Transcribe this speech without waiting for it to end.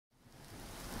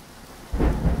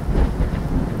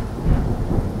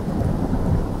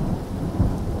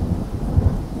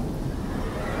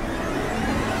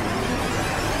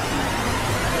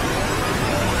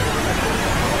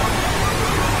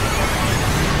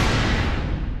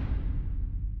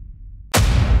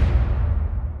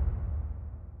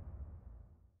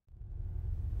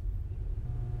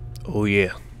Oh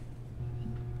yeah.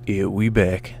 Yeah, we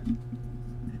back.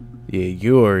 Yeah,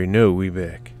 you already know we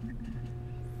back.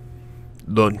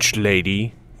 Lunch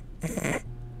lady.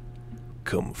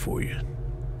 Coming for you.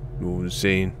 You know what I'm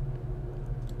saying?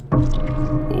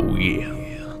 Oh yeah.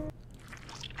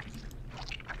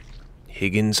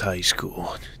 Higgins High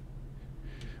School.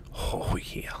 Oh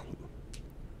yeah.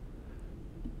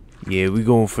 Yeah, we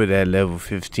going for that level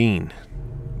 15.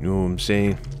 You know what I'm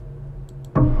saying?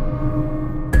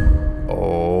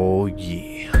 Oh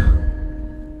yeah.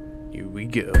 Here we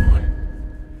go.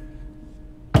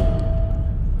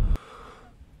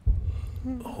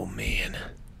 Oh man.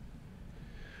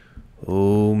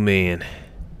 Oh man.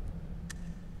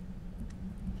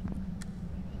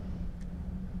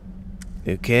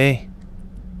 Okay.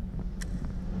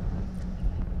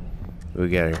 We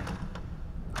got her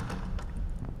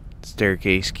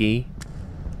staircase key.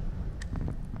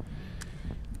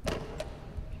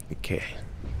 Okay.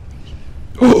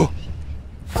 Oh!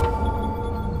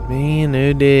 Man,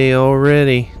 no day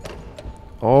already.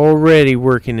 Already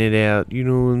working it out. You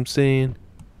know what I'm saying?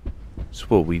 That's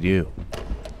what we do.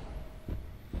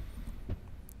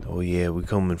 Oh yeah, we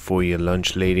coming for you,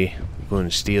 lunch lady. We're gonna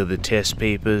steal the test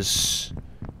papers.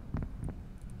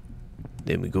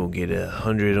 Then we gonna get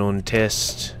 100 on the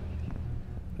test.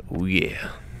 Oh yeah.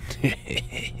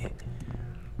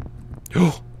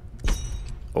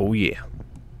 Oh yeah.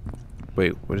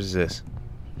 Wait, what is this?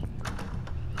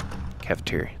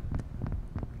 Cafeteria.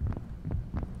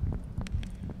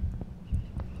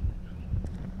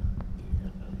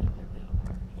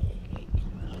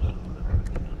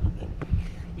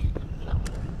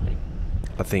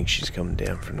 I think she's coming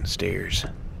down from the stairs.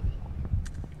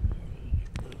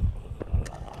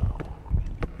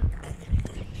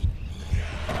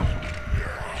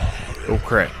 Oh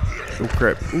crap. Oh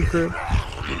crap. Oh crap.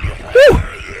 Woo!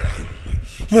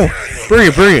 Come on. Bring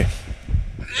it, bring it.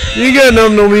 You ain't got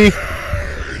nothing on me.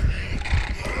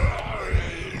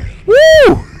 Woo!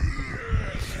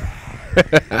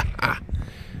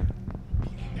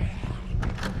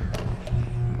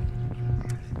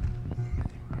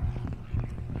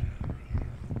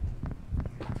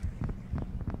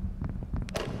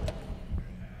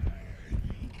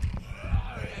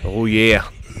 Oh yeah.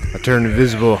 I turned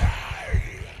invisible.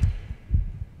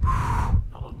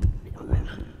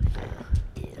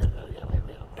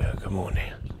 Come on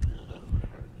now.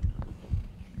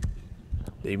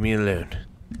 Leave me alone.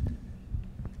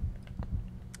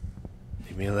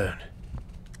 Leave me alone.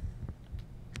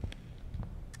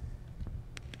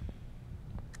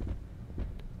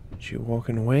 Is she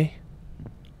walking away?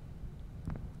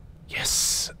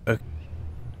 Yes.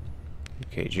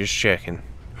 Okay, just checking.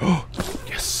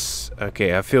 Yes.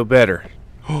 Okay, I feel better.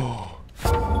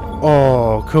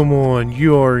 Oh, come on.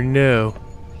 You already know.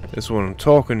 That's what I'm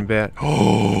talking about.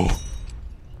 Oh!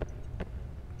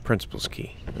 Principal's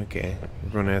key. Okay. We're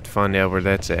gonna have to find out where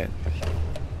that's at.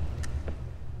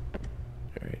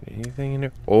 Alright, anything in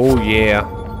there? Oh, yeah.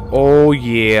 Oh,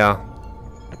 yeah.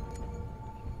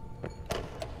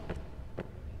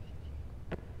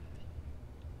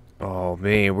 Oh,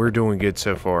 man. We're doing good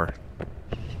so far.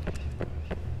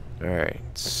 Alright,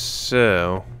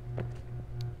 so...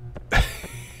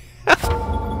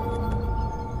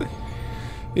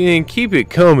 And keep it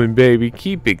coming, baby.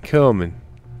 Keep it coming.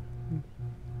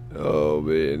 Oh,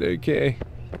 man. Okay.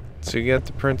 So you got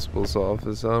the principal's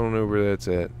office. I don't know where that's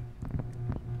at.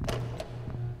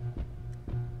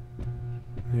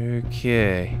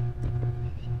 Okay.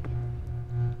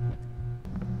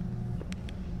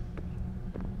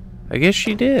 I guess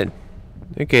she did.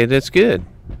 Okay, that's good.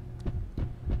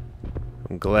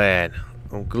 I'm glad.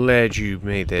 I'm glad you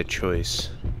made that choice.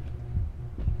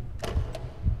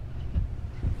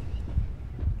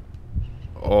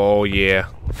 Oh, yeah.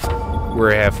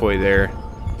 We're halfway there.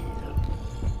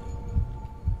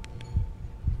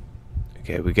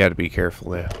 Okay, we gotta be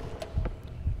careful now.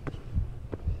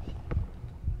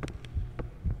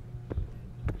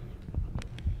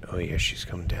 Oh, yeah, she's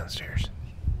coming downstairs.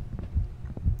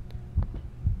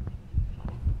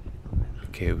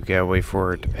 Okay, we gotta wait for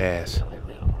her to pass.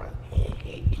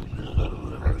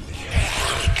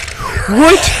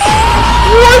 What?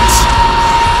 What?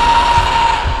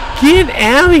 Get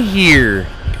out of here!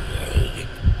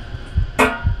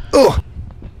 Oh!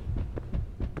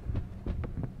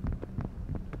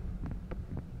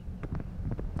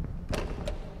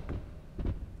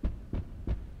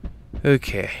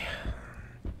 Okay.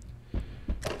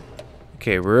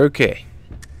 Okay, we're okay.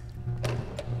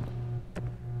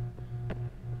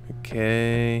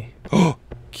 Okay. Oh!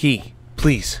 Key,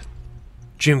 please.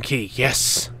 Gym key,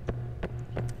 yes!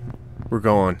 We're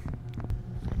going.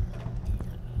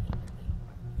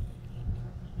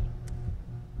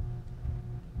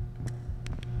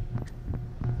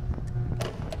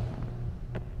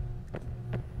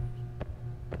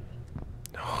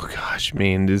 gosh,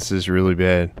 man, this is really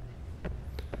bad.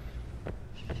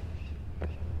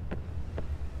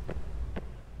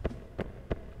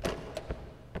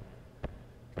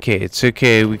 Okay, it's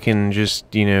okay. We can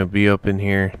just, you know, be up in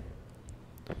here.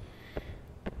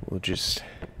 We'll just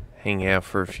hang out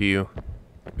for a few.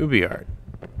 It'll be alright.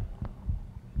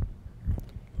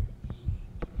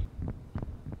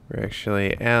 We're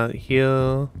actually out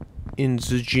here in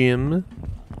the gym.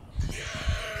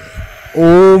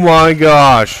 Oh my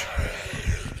gosh.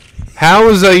 How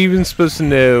was I even supposed to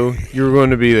know you were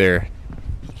going to be there?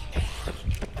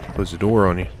 Close the door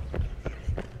on you.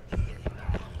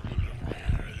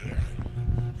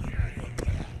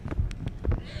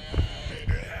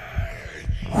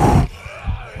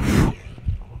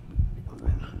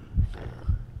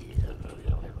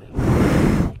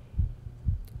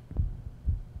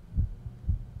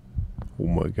 Oh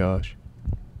my gosh.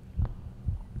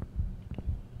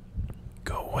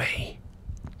 Go away.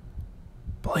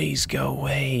 Please go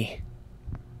away.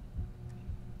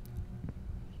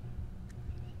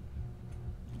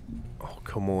 Oh,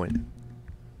 come on.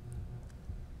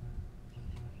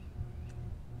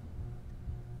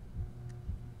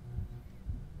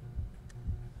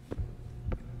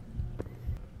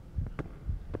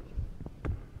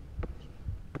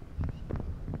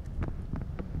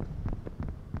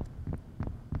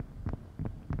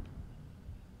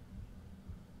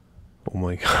 Oh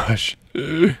my gosh.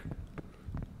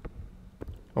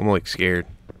 I'm like scared.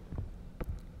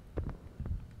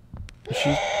 Is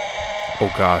she?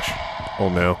 Oh gosh. Oh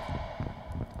no.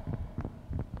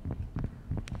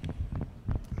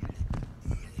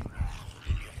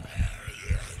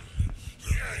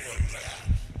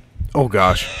 Oh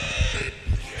gosh.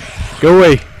 Go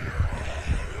away.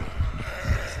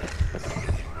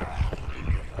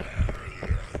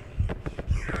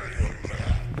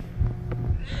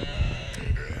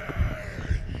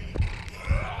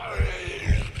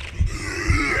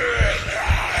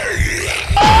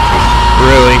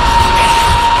 Really?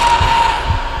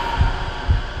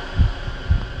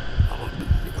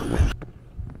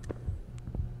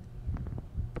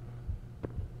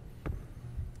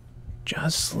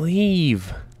 Just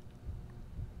leave.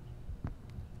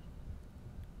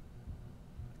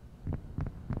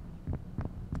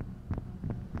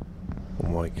 Oh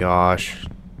my gosh.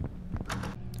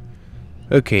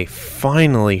 Okay,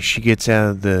 finally she gets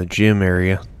out of the gym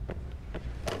area.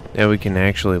 Now we can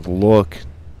actually look.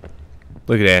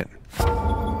 Look at that.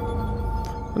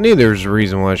 I knew there was a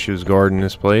reason why she was guarding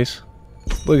this place.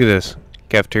 Look at this.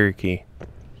 Cafeteria key.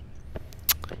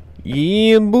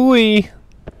 Yeah, boy.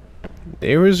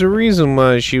 There was a reason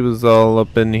why she was all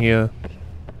up in here.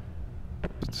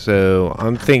 So,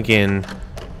 I'm thinking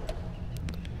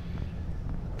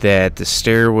that the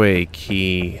stairway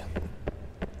key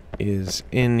is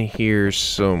in here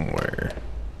somewhere.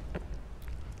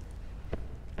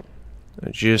 I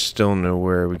just don't know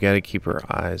where. We gotta keep our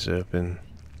eyes open.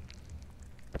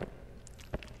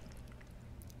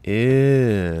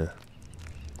 Ew.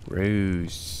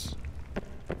 Gross.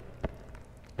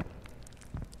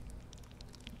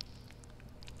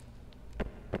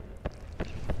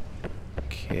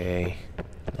 Okay.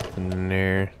 Nothing in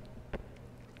there.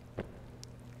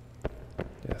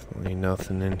 Definitely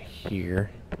nothing in here.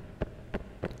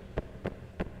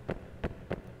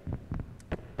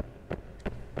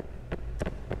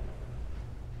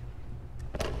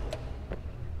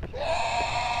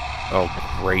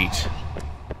 Oh, great.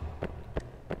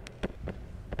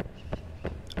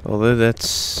 Although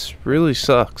that's really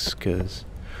sucks, cause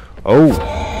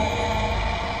oh.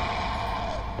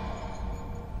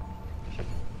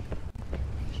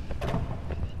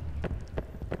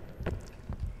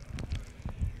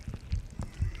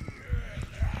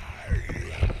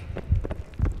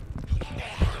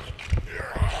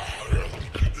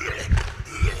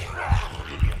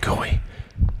 Go away.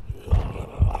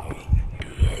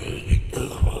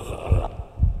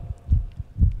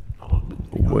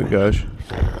 Oh my gosh.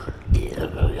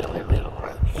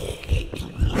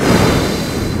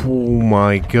 Oh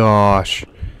my gosh.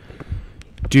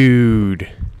 Dude.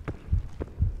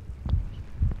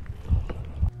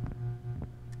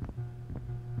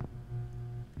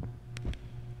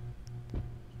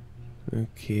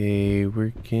 Okay,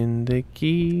 where can the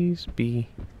keys be?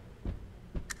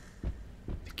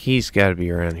 The keys gotta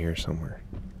be around here somewhere.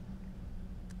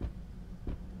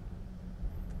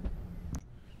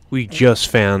 We just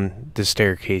found the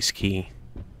staircase key.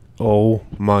 Oh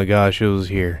my gosh, it was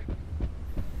here.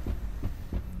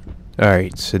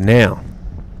 Alright, so now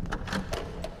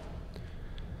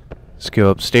let's go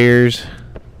upstairs.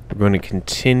 We're going to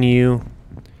continue.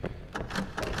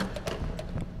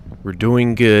 We're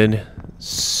doing good.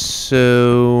 So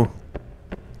so...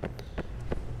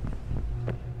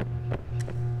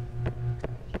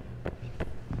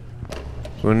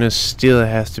 we're gonna still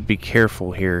have to be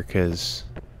careful here, because...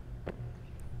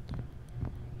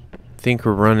 I think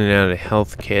we're running out of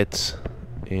health kits.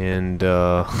 And,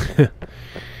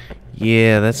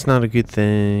 yeah, that's not a good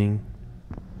thing.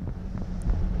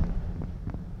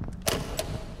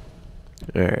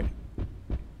 Alright.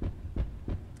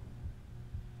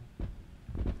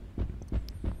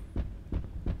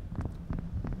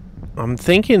 I'm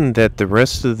thinking that the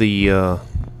rest of the, oh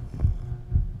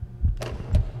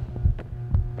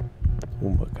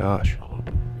my gosh.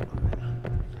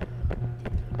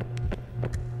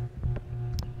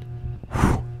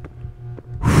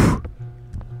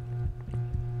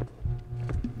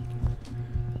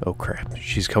 Oh crap,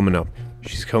 she's coming up.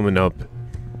 She's coming up.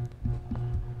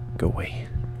 Go away.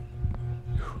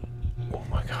 Oh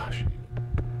my gosh.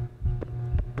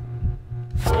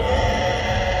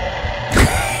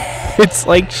 It's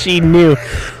like she knew.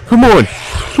 Come on.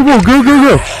 Come on, go, go,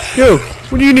 go. Go.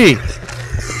 What do you need?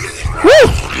 Woo!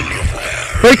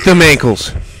 Break them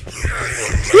ankles.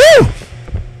 Woo!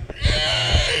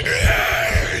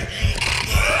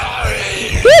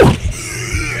 Woo!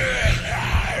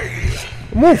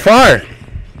 I'm on fire.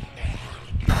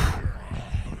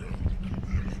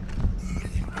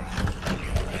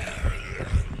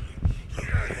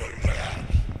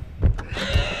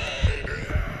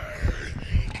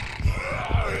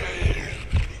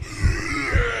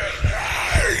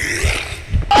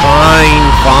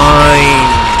 Fine.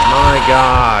 My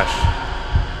gosh.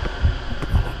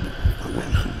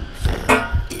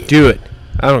 Do it.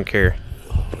 I don't care.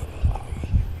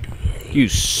 You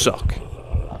suck.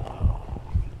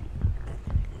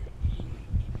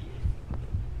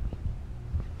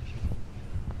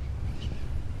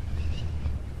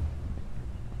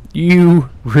 You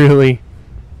really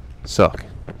suck.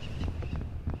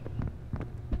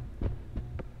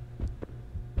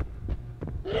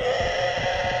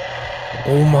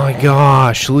 Oh my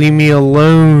gosh, leave me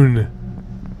alone.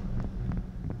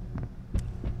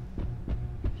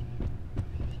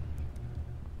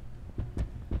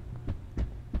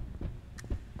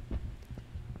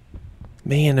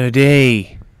 Man, a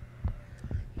day.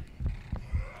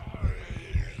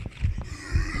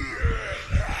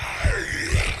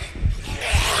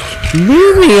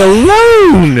 Leave me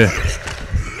alone.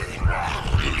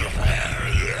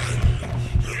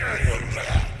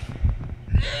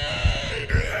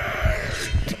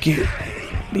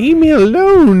 Leave me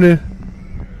alone,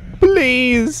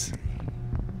 please.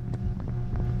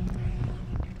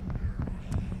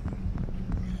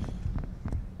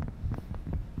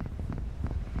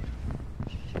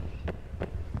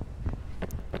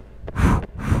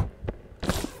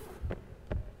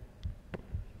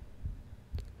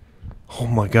 Oh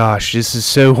my gosh, this is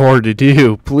so hard to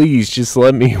do. Please just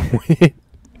let me win.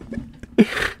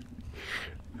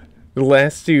 The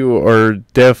last two are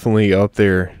definitely up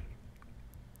there.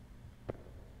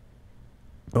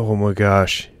 Oh my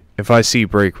gosh. If I see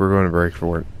break, we're going to break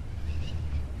for it.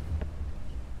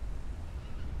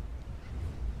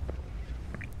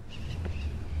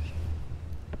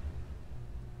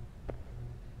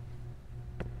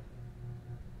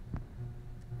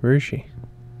 Where is she?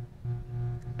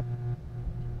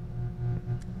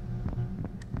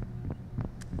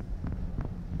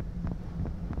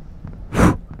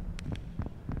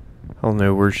 I don't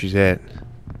know where she's at.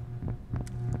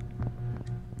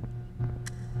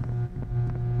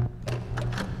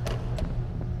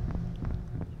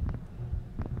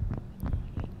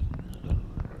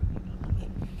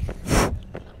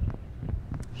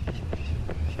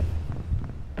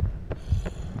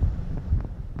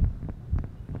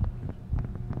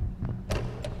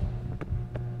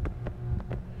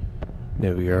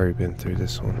 No, we already been through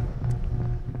this one.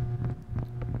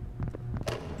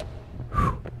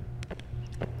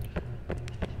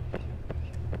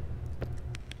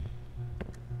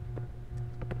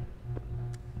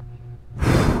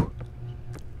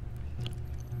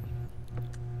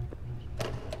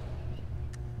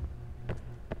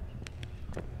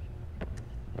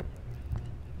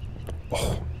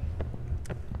 Oh.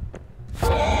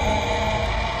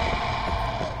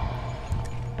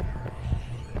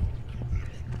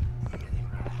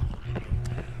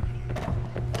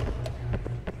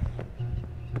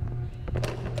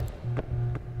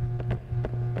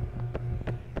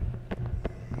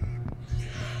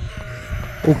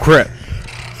 Oh crap.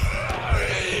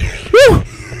 Woo!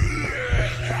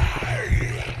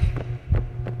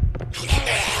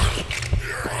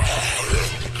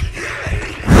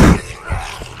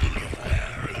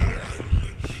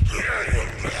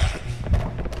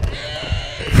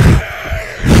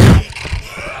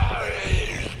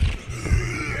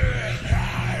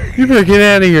 You better get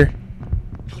out of here.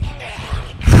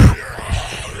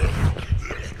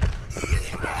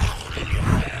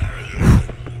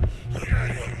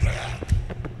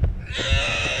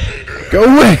 Go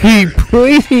away,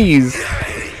 please.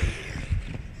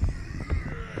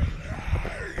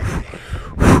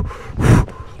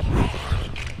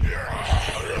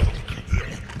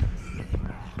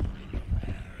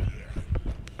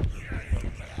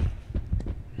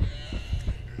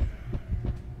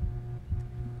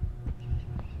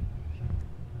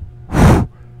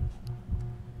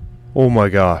 Oh my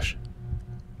gosh.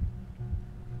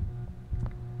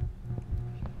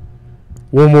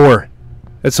 One more.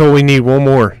 That's all we need. One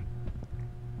more.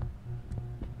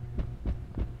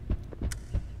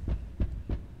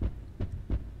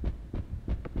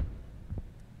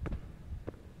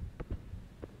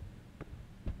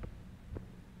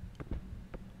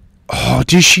 Oh,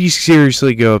 did she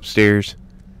seriously go upstairs?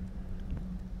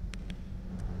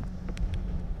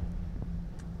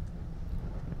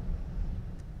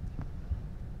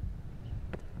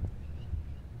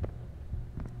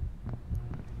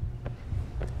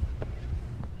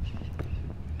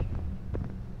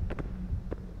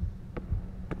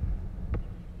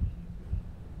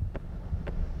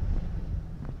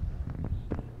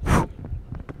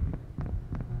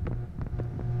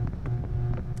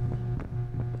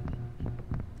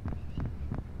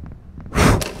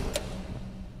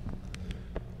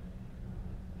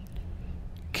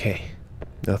 Okay,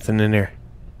 nothing in there.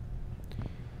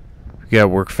 We gotta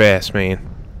work fast, man.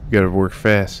 We gotta work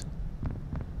fast.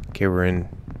 Okay, we're in.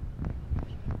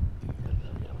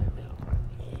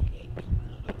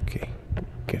 Okay,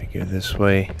 gotta go this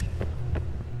way.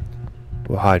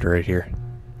 We'll hide right here.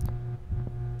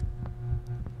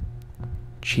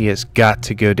 She has got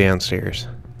to go downstairs.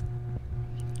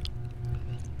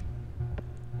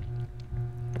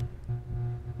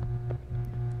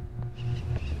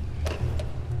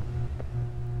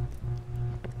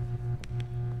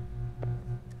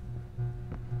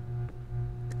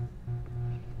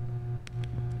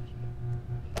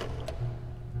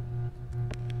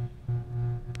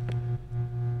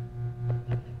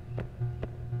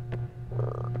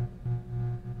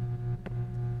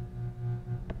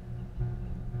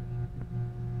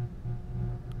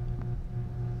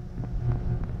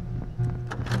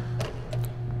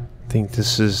 I think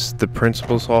this is the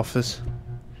principal's office.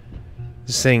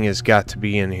 This thing has got to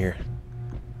be in here.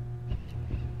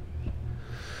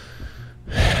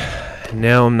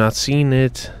 Now I'm not seeing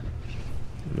it.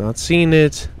 I'm not seeing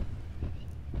it.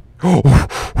 Oh!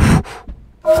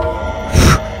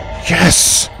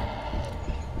 Yes!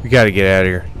 We gotta get out of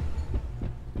here.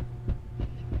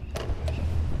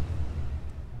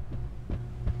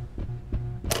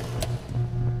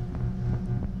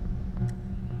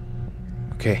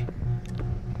 Okay.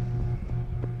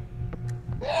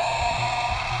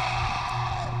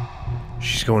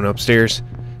 She's going upstairs.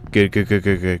 Good, good, good,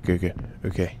 good, good, good, good.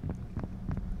 Okay.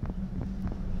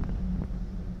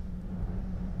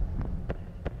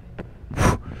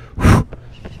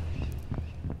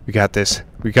 We got this.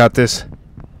 We got this.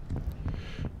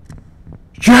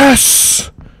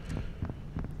 Yes!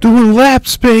 Doing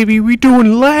laps, baby. We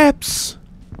doing laps.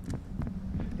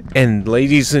 And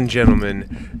ladies and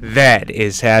gentlemen, that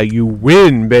is how you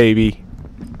win, baby.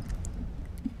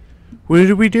 What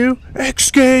did we do?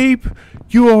 Escape!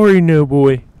 You already know,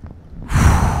 boy.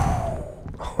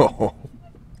 Oh,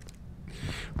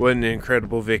 what an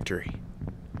incredible victory.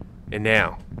 And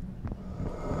now,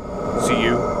 see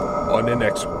you on the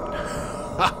next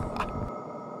one.